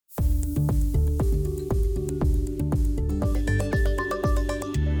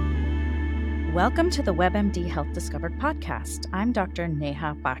Welcome to the WebMD Health Discovered podcast. I'm Dr.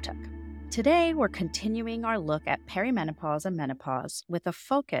 Neha Pathak. Today, we're continuing our look at perimenopause and menopause with a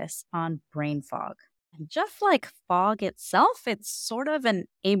focus on brain fog. And just like fog itself, it's sort of an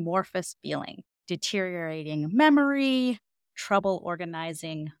amorphous feeling, deteriorating memory, trouble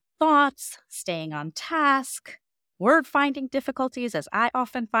organizing thoughts, staying on task, word finding difficulties, as I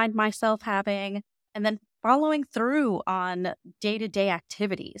often find myself having, and then following through on day-to-day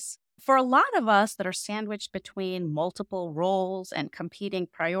activities. For a lot of us that are sandwiched between multiple roles and competing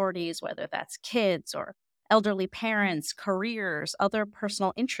priorities, whether that's kids or elderly parents, careers, other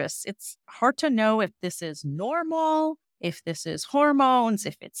personal interests, it's hard to know if this is normal, if this is hormones,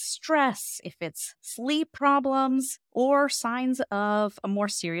 if it's stress, if it's sleep problems, or signs of a more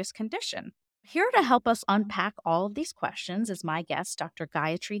serious condition. Here to help us unpack all of these questions is my guest, Dr.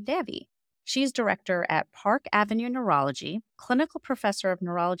 Gayatri Devi. She's director at Park Avenue Neurology, clinical professor of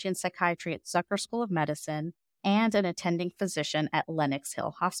neurology and psychiatry at Zucker School of Medicine, and an attending physician at Lenox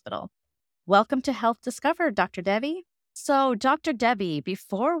Hill Hospital. Welcome to Health Discovered, Dr. Devi. So, Dr. Devi,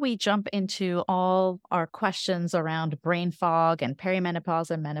 before we jump into all our questions around brain fog and perimenopause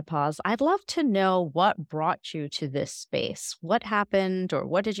and menopause, I'd love to know what brought you to this space. What happened or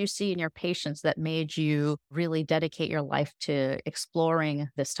what did you see in your patients that made you really dedicate your life to exploring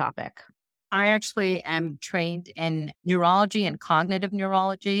this topic? I actually am trained in neurology and cognitive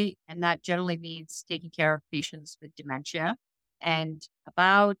neurology, and that generally means taking care of patients with dementia. And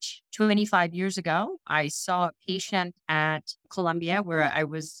about 25 years ago, I saw a patient at Columbia where I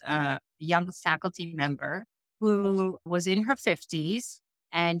was a young faculty member who was in her 50s,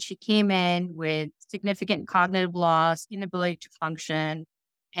 and she came in with significant cognitive loss, inability to function,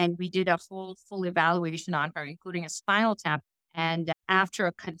 and we did a full evaluation on her, including a spinal tap. And after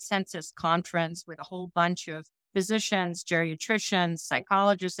a consensus conference with a whole bunch of physicians, geriatricians,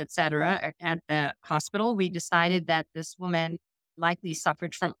 psychologists, et cetera, at the hospital, we decided that this woman likely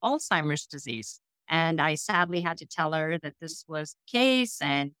suffered from Alzheimer's disease. And I sadly had to tell her that this was the case.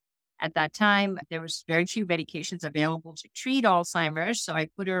 And at that time, there was very few medications available to treat Alzheimer's. So I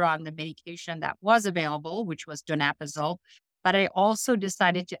put her on the medication that was available, which was donepezil. But I also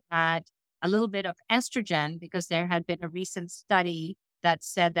decided to add a little bit of estrogen because there had been a recent study that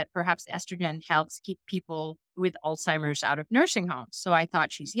said that perhaps estrogen helps keep people with Alzheimer's out of nursing homes. So I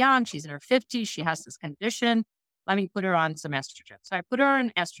thought, she's young, she's in her 50s, she has this condition. Let me put her on some estrogen. So I put her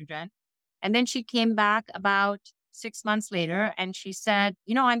on estrogen. And then she came back about 6 months later and she said,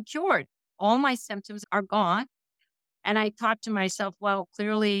 I'm cured. All my symptoms are gone. And I thought to myself, well,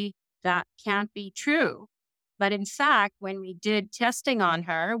 clearly that can't be true. But in fact, when we did testing on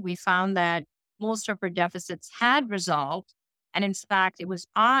her, we found that most of her deficits had resolved. And in fact, it was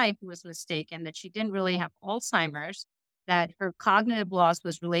I who was mistaken that she didn't really have Alzheimer's, that her cognitive loss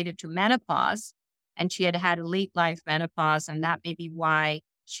was related to menopause. And she had had a late life menopause. And that may be why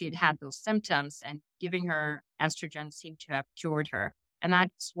she had had those symptoms. And giving her estrogen seemed to have cured her. And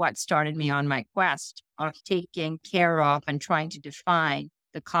that's what started me on my quest of taking care of and trying to define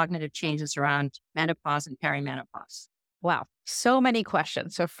the cognitive changes around menopause and perimenopause. Wow. So many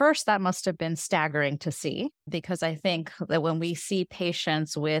questions. So first, that must have been staggering to see, because I think that when we see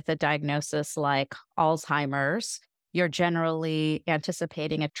patients with a diagnosis like Alzheimer's, you're generally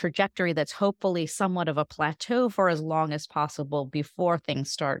anticipating a trajectory that's hopefully somewhat of a plateau for as long as possible before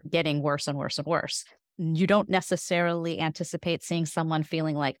things start getting worse and worse and worse. You don't necessarily anticipate seeing someone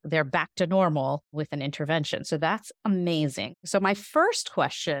feeling like they're back to normal with an intervention. So that's amazing. So my first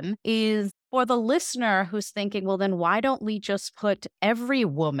question is for the listener who's thinking, well, then why don't we just put every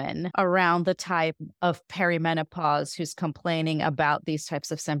woman around the type of perimenopause who's complaining about these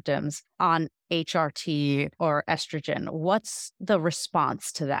types of symptoms on HRT or estrogen? What's the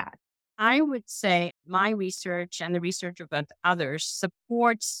response to that? I would say my research and the research of others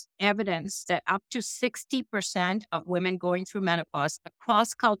supports evidence that up to 60% of women going through menopause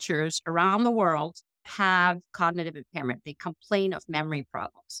across cultures around the world have cognitive impairment. They complain of memory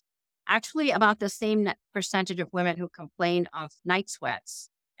problems. Actually, about the same percentage of women who complain of night sweats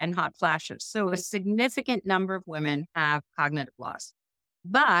and hot flashes. So a significant number of women have cognitive loss.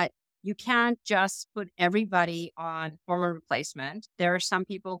 But you can't just put everybody on hormone replacement. There are some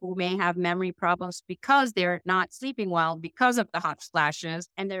people who may have memory problems because they're not sleeping well because of the hot flashes.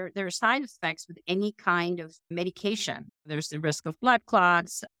 And there are side effects with any kind of medication. There's the risk of blood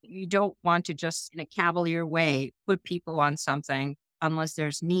clots. You don't want to just in a cavalier way put people on something unless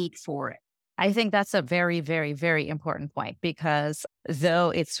there's need for it. I think that's a very, very, very important point, because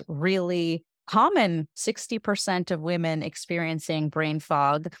though it's really common, 60% of women experiencing brain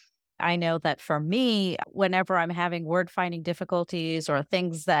fog, I know that for me, whenever I'm having word finding difficulties or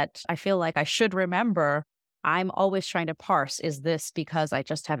things that I feel like I should remember, I'm always trying to parse. Is this because I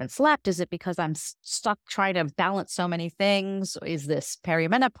just haven't slept? Is it because I'm stuck trying to balance so many things? Is this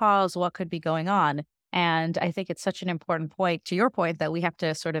perimenopause? What could be going on? And I think it's such an important point, to your point, that we have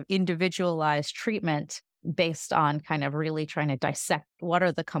to sort of individualize treatment based on kind of really trying to dissect what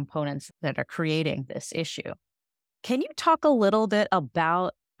are the components that are creating this issue. Can you talk a little bit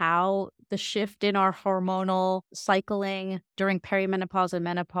about how the shift in our hormonal cycling during perimenopause and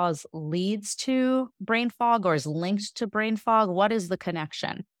menopause leads to brain fog or is linked to brain fog? What is the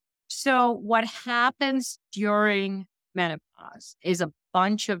connection? So what happens during menopause is a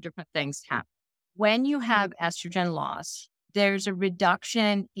bunch of different things happen. When you have estrogen loss, there's a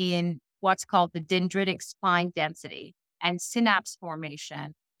reduction in what's called the dendritic spine density and synapse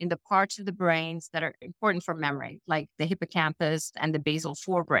formation in the parts of the brains that are important for memory, like the hippocampus and the basal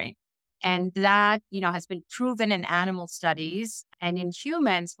forebrain. And that, has been proven in animal studies. And in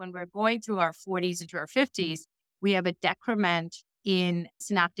humans, when we're going through our 40s into our 50s, we have a decrement in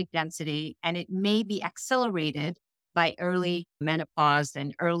synaptic density, and it may be accelerated by early menopause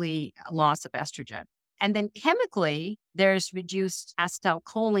and early loss of estrogen. And then chemically, there's reduced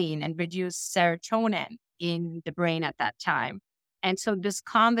acetylcholine and reduced serotonin in the brain at that time. And so this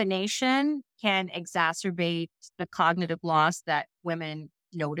combination can exacerbate the cognitive loss that women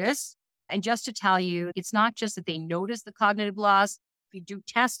notice. And just to tell you, it's not just that they notice the cognitive loss. If you do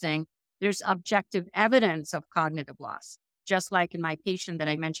testing, there's objective evidence of cognitive loss. Just like in my patient that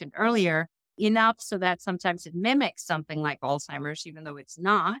I mentioned earlier, enough so that sometimes it mimics something like Alzheimer's, even though it's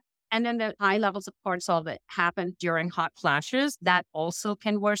not. And then the high levels of cortisol that happen during hot flashes, that also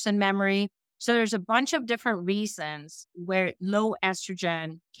can worsen memory. So there's a bunch of different reasons where low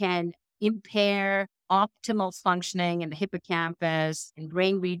estrogen can impair optimal functioning in the hippocampus and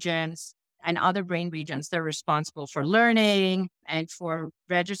brain regions and other brain regions that are responsible for learning and for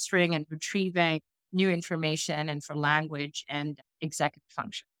registering and retrieving new information and for language and executive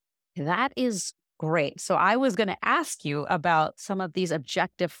function. That is great. So I was going to ask you about some of these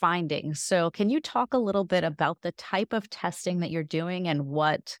objective findings. So can you talk a little bit about the type of testing that you're doing and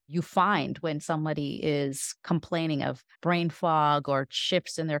what you find when somebody is complaining of brain fog or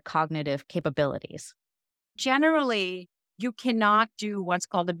shifts in their cognitive capabilities? Generally, you cannot do what's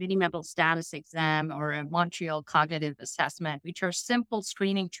called a mini mental status exam or a Montreal cognitive assessment, which are simple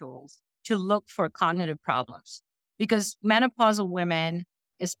screening tools to look for cognitive problems. Because menopausal women,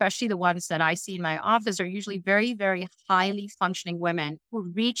 especially the ones that I see in my office, are usually very, very highly functioning women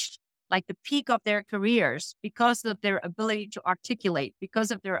who reached like the peak of their careers because of their ability to articulate, because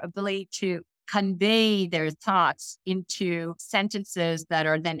of their ability to convey their thoughts into sentences that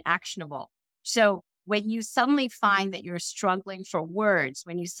are then actionable. So when you suddenly find that you're struggling for words,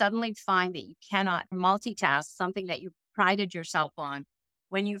 when you suddenly find that you cannot multitask, something that you prided yourself on,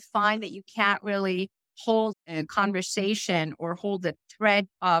 when you find that you can't really hold a conversation or hold the thread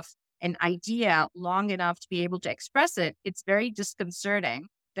of an idea long enough to be able to express it, it's very disconcerting.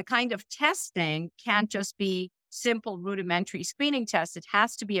 The kind of testing can't just be simple rudimentary screening tests. It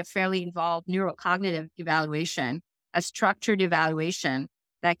has to be a fairly involved neurocognitive evaluation, a structured evaluation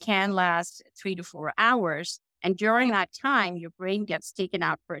that can last 3 to 4 hours. And during that time, your brain gets taken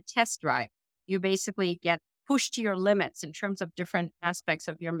out for a test drive. You basically get pushed to your limits in terms of different aspects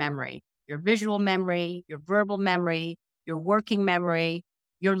of your memory, your visual memory, your verbal memory, your working memory,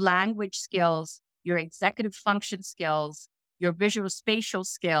 your language skills, your executive function skills, your visual spatial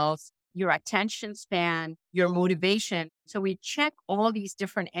skills, your attention span, your motivation. So we check all these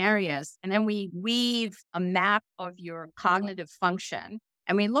different areas and then we weave a map of your cognitive function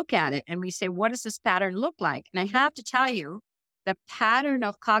and we look at it and we say, what does this pattern look like? And I have to tell you, the pattern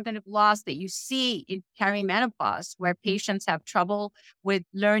of cognitive loss that you see in perimenopause, where patients have trouble with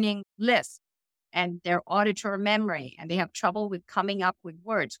learning lists and their auditory memory, and they have trouble with coming up with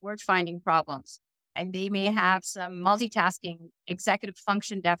words, word finding problems, and they may have some multitasking executive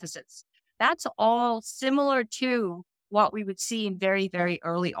function deficits. That's all similar to what we would see in very, very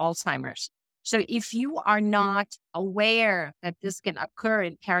early Alzheimer's. So if you are not aware that this can occur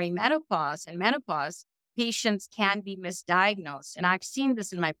in perimenopause and menopause, patients can be misdiagnosed. And I've seen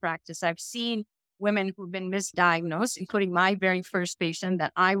this in my practice. I've seen women who've been misdiagnosed, including my very first patient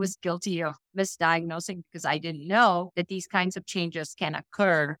that I was guilty of misdiagnosing because I didn't know that these kinds of changes can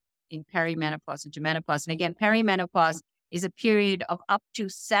occur in perimenopause and menopause. And again, perimenopause is a period of up to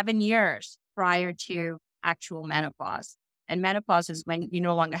 7 years prior to actual menopause. And menopause is when you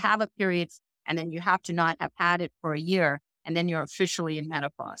no longer have a period and then you have to not have had it for a year and then you're officially in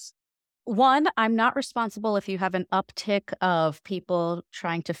menopause. One, I'm not responsible if you have an uptick of people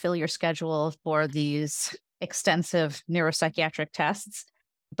trying to fill your schedule for these extensive neuropsychiatric tests.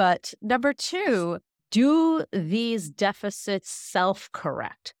 But number two, do these deficits self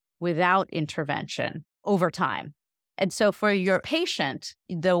correct without intervention over time? And so for your patient,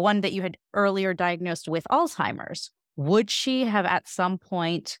 the one that you had earlier diagnosed with Alzheimer's, would she have at some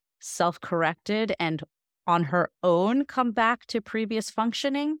point self corrected and on her own come back to previous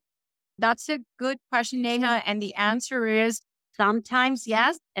functioning? That's a good question, Neha. And the answer is sometimes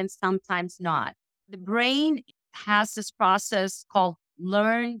yes, and sometimes not. The brain has this process called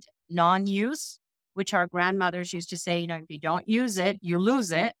learned non use, which our grandmothers used to say, if you don't use it, you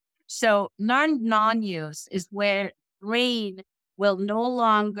lose it. So learned non use is where brain will no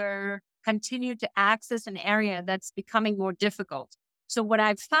longer continue to access an area that's becoming more difficult. So what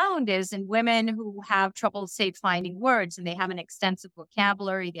I've found is in women who have trouble, say, finding words and they have an extensive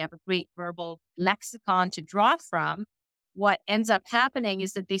vocabulary, they have a great verbal lexicon to draw from, what ends up happening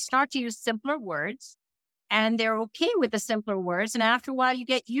is that they start to use simpler words and they're okay with the simpler words. And after a while, you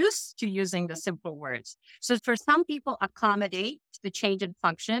get used to using the simpler words. So for some people, accommodate the change in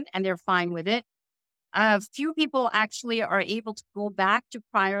function and they're fine with it. A few people actually are able to go back to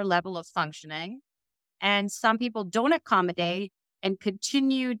prior level of functioning. And some people don't accommodate and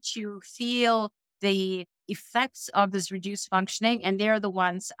continue to feel the effects of this reduced functioning. And they're the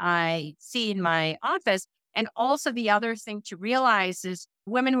ones I see in my office. And also the other thing to realize is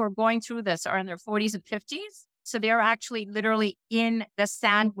women who are going through this are in their 40s and 50s. So they're actually literally in the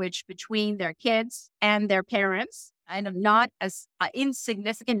sandwich between their kids and their parents. And not as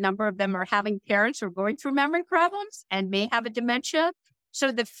insignificant number of them are having parents who are going through memory problems and may have a dementia.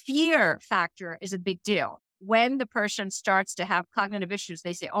 So the fear factor is a big deal. When the person starts to have cognitive issues,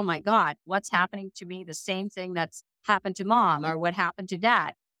 they say, oh my God, what's happening to me? The same thing that's happened to mom or what happened to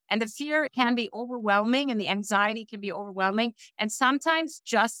dad. And the fear can be overwhelming and the anxiety can be overwhelming. And sometimes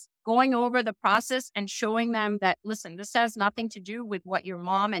just going over the process and showing them that, listen, this has nothing to do with what your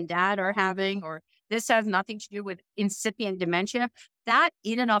mom and dad are having, or this has nothing to do with incipient dementia. That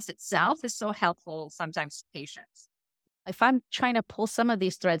in and of itself is so helpful sometimes to patients. If I'm trying to pull some of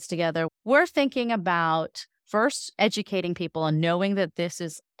these threads together, we're thinking about first educating people and knowing that this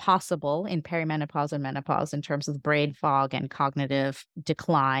is possible in perimenopause and menopause in terms of brain fog and cognitive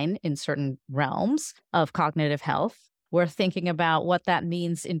decline in certain realms of cognitive health. We're thinking about what that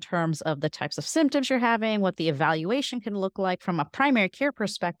means in terms of the types of symptoms you're having, what the evaluation can look like from a primary care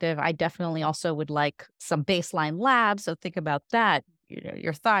perspective. I definitely also would like some baseline labs. So think about that.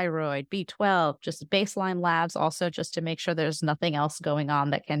 Your thyroid, B12, just baseline labs also just to make sure there's nothing else going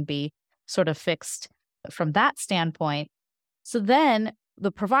on that can be sort of fixed from that standpoint. So then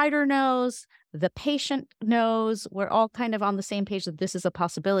the provider knows, the patient knows, we're all kind of on the same page that this is a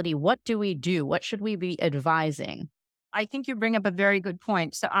possibility. What do we do? What should we be advising? I think you bring up a very good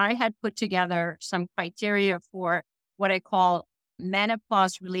point. So I had put together some criteria for what I call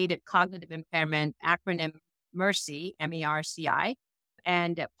menopause-related cognitive impairment, acronym MERCI, MERCI,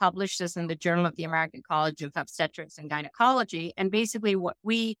 and published this in the Journal of the American College of Obstetrics and Gynecology. And basically what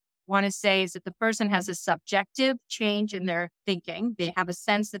we want to say is that the person has a subjective change in their thinking. They have a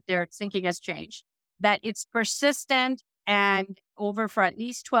sense that their thinking has changed, that it's persistent and over for at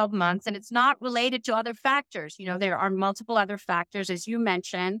least 12 months. And it's not related to other factors. There are multiple other factors, as you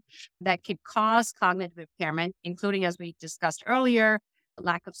mentioned, that could cause cognitive impairment, including, as we discussed earlier,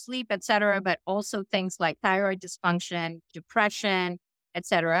 lack of sleep, et cetera, but also things like thyroid dysfunction, depression, et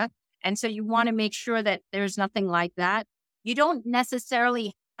cetera. And so you want to make sure that there's nothing like that. You don't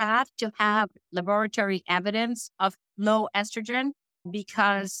necessarily have to have laboratory evidence of low estrogen,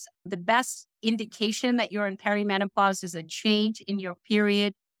 because the best indication that you're in perimenopause is a change in your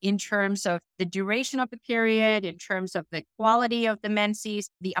period in terms of the duration of the period, in terms of the quality of the menses,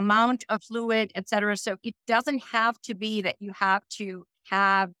 the amount of fluid, et cetera. So it doesn't have to be that you have to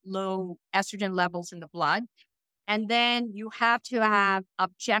have low estrogen levels in the blood. And then you have to have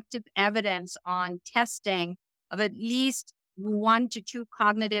objective evidence on testing of at least 1 to 2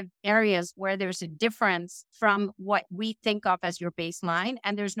 cognitive areas where there's a difference from what we think of as your baseline.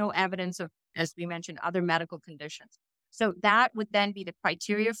 And there's no evidence of, as we mentioned, other medical conditions. So that would then be the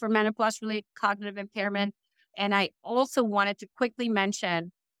criteria for menopause-related cognitive impairment. And I also wanted to quickly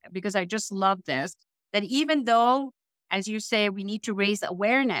mention, because I just love this, that even though, as you say, we need to raise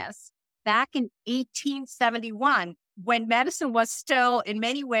awareness, back in 1871, when medicine was still in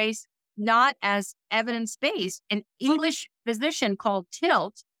many ways not as evidence-based, an English physician called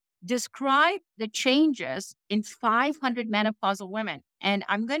Tilt described the changes in 500 menopausal women. And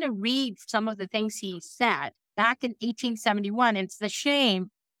I'm going to read some of the things he said back in 1871. And it's a shame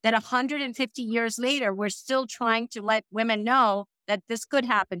that 150 years later, we're still trying to let women know that this could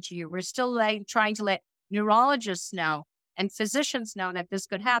happen to you. We're still trying to let neurologists know and physicians know that this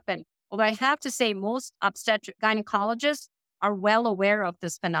could happen. Although I have to say, most obstetric gynecologists are well aware of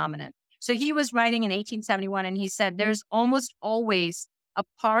this phenomenon. So he was writing in 1871, and he said, there's almost always a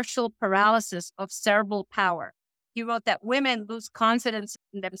partial paralysis of cerebral power. He wrote that women lose confidence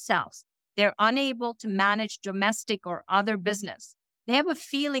in themselves. They're unable to manage domestic or other business. They have a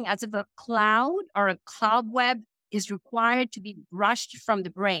feeling as if a cloud or a cobweb is required to be brushed from the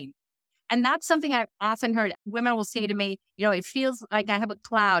brain. And that's something I've often heard. Women will say to me, it feels like I have a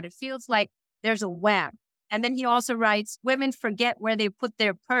cloud. It feels like there's a web. And then he also writes, women forget where they put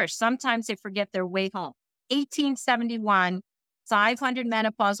their purse. Sometimes they forget their way home. 1871, 500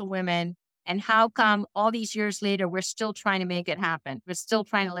 menopausal women. And how come all these years later, we're still trying to make it happen? We're still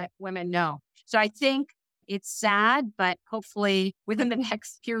trying to let women know. So I think it's sad, but hopefully within the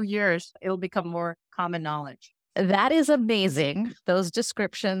next few years, it'll become more common knowledge. That is amazing. Those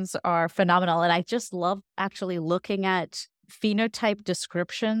descriptions are phenomenal. And I just love actually looking at phenotype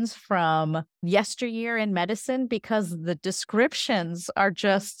descriptions from yesteryear in medicine, because the descriptions are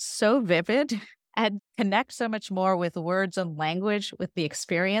just so vivid and connect so much more with words and language, with the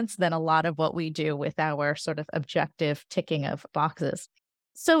experience, than a lot of what we do with our sort of objective ticking of boxes.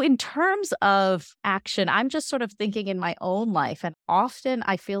 So in terms of action, I'm just sort of thinking in my own life, and often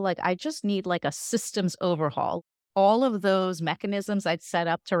I feel like I just need like a systems overhaul. All of those mechanisms I'd set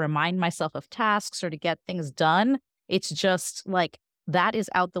up to remind myself of tasks or to get things done, it's just like that is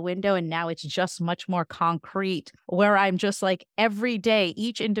out the window. And now it's just much more concrete, where I'm just like every day,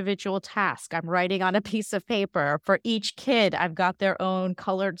 each individual task I'm writing on a piece of paper. For each kid, I've got their own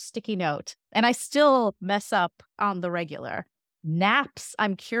colored sticky note, and I still mess up on the regular. Naps.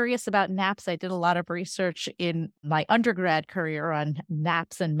 I'm curious about naps. I did a lot of research in my undergrad career on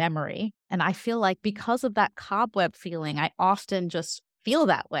naps and memory. And I feel like because of that cobweb feeling, I often just feel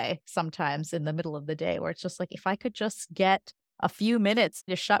that way sometimes in the middle of the day, where it's just like, if I could just get a few minutes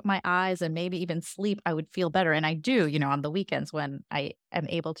to shut my eyes and maybe even sleep, I would feel better. And I do, on the weekends when I am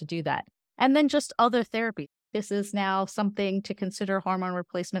able to do that. And then just other therapy. This is now something to consider, hormone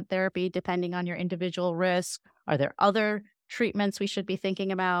replacement therapy, depending on your individual risk. Are there other treatments we should be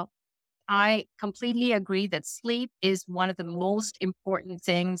thinking about? I completely agree that sleep is one of the most important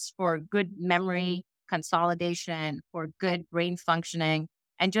things for good memory consolidation, for good brain functioning,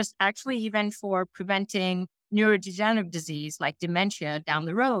 and just actually even for preventing neurodegenerative disease like dementia down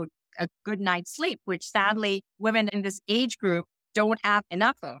the road. A good night's sleep, which sadly women in this age group don't have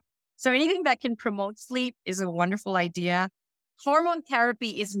enough of. So anything that can promote sleep is a wonderful idea. Hormone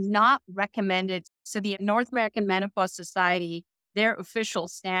therapy is not recommended. So the North American Menopause Society, their official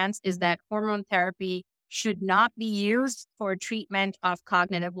stance is that hormone therapy should not be used for treatment of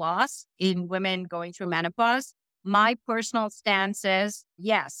cognitive loss in women going through menopause. My personal stance is,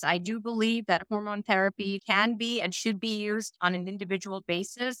 yes, I do believe that hormone therapy can be and should be used on an individual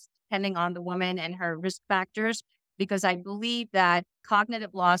basis, depending on the woman and her risk factors, because I believe that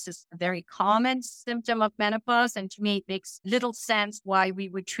cognitive loss is a very common symptom of menopause. And to me, it makes little sense why we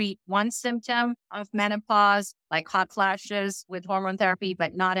would treat one symptom of menopause, like hot flashes, with hormone therapy,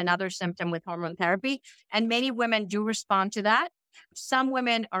 but not another symptom with hormone therapy. And many women do respond to that. Some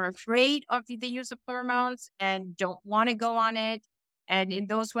women are afraid of the use of hormones and don't want to go on it. And in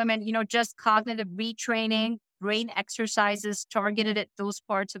those women, just cognitive retraining, brain exercises targeted at those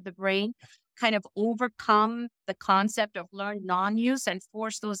parts of the brain kind of overcome the concept of learned non-use and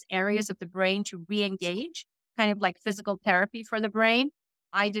force those areas of the brain to re-engage, kind of like physical therapy for the brain.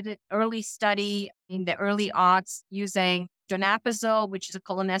 I did an early study in the early aughts using donepezil, which is a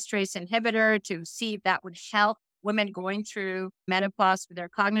cholinesterase inhibitor, to see if that would help women going through menopause with their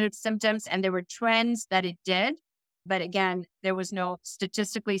cognitive symptoms. And there were trends that it did. But again, there was no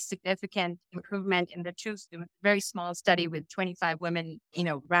statistically significant improvement in the two. It was a very small study with 25 women,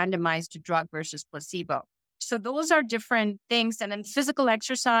 randomized to drug versus placebo. So those are different things. And then physical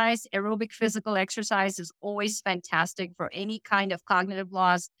exercise, aerobic physical exercise is always fantastic for any kind of cognitive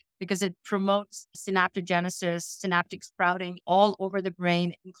loss because it promotes synaptogenesis, synaptic sprouting all over the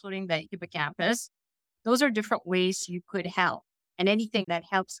brain, including the hippocampus. Those are different ways you could help. And anything that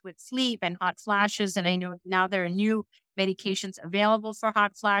helps with sleep and hot flashes. And I know now there are new medications available for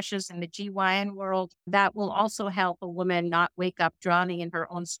hot flashes in the GYN world that will also help a woman not wake up drowning in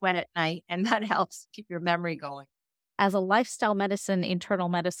her own sweat at night. And that helps keep your memory going. As a lifestyle medicine, internal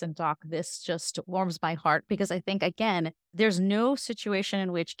medicine doc, this just warms my heart because I think, again, there's no situation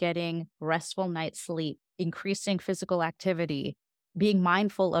in which getting restful night's sleep, increasing physical activity, being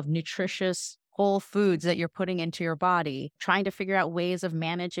mindful of nutritious whole foods that you're putting into your body, trying to figure out ways of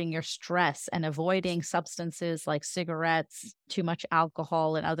managing your stress and avoiding substances like cigarettes, too much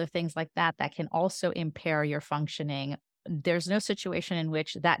alcohol, and other things like that that can also impair your functioning. There's no situation in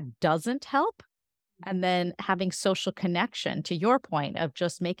which that doesn't help. And then having social connection, to your point of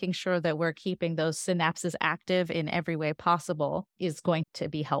just making sure that we're keeping those synapses active in every way possible, is going to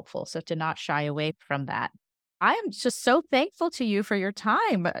be helpful. So to not shy away from that. I am just so thankful to you for your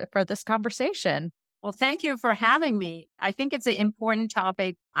time for this conversation. Well, thank you for having me. I think it's an important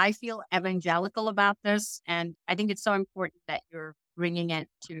topic. I feel evangelical about this, and I think it's so important that you're bringing it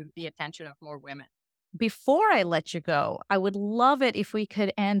to the attention of more women. Before I let you go, I would love it if we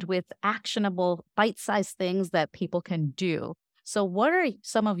could end with actionable, bite-sized things that people can do. So what are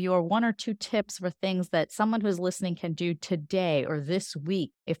some of your 1 or 2 tips for things that someone who's listening can do today or this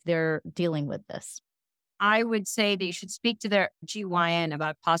week if they're dealing with this? I would say they should speak to their GYN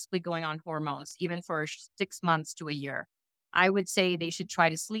about possibly going on hormones, even for 6 months to a year. I would say they should try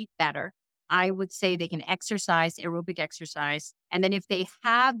to sleep better. I would say they can exercise, aerobic exercise. And then if they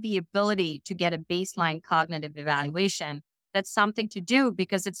have the ability to get a baseline cognitive evaluation, that's something to do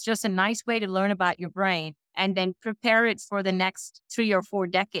because it's just a nice way to learn about your brain and then prepare it for the next 3 or 4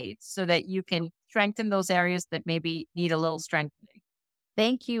 decades so that you can strengthen those areas that maybe need a little strengthening.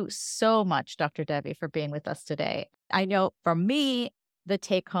 Thank you so much, Dr. Devi, for being with us today. I know for me, the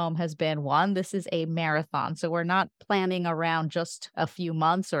take home has been one, this is a marathon. So we're not planning around just a few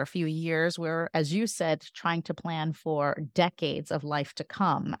months or a few years. We're, as you said, trying to plan for decades of life to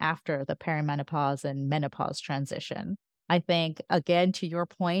come after the perimenopause and menopause transition. I think, again, to your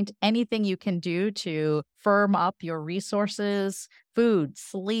point, anything you can do to firm up your resources, food,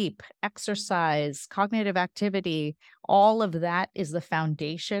 sleep, exercise, cognitive activity, all of that is the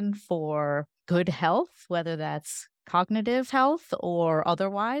foundation for good health, whether that's cognitive health or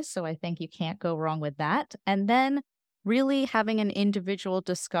otherwise. So I think you can't go wrong with that. And then really having an individual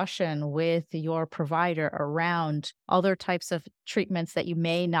discussion with your provider around other types of treatments that you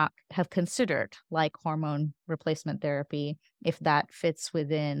may not have considered, like hormone replacement therapy, if that fits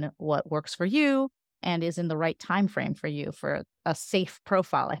within what works for you and is in the right time frame for you for a safe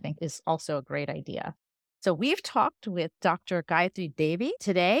profile, I think is also a great idea. So we've talked with Dr. Gayatri Devi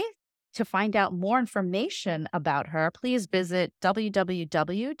today. To find out more information about her, please visit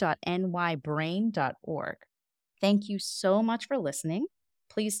www.nybrain.org. Thank you so much for listening.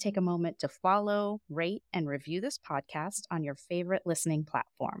 Please take a moment to follow, rate, and review this podcast on your favorite listening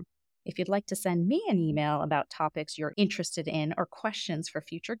platform. If you'd like to send me an email about topics you're interested in or questions for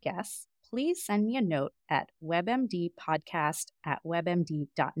future guests, please send me a note at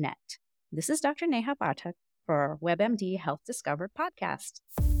webmdpodcast@webmd.net. This is Dr. Neha Pathak for WebMD Health Discovered Podcast.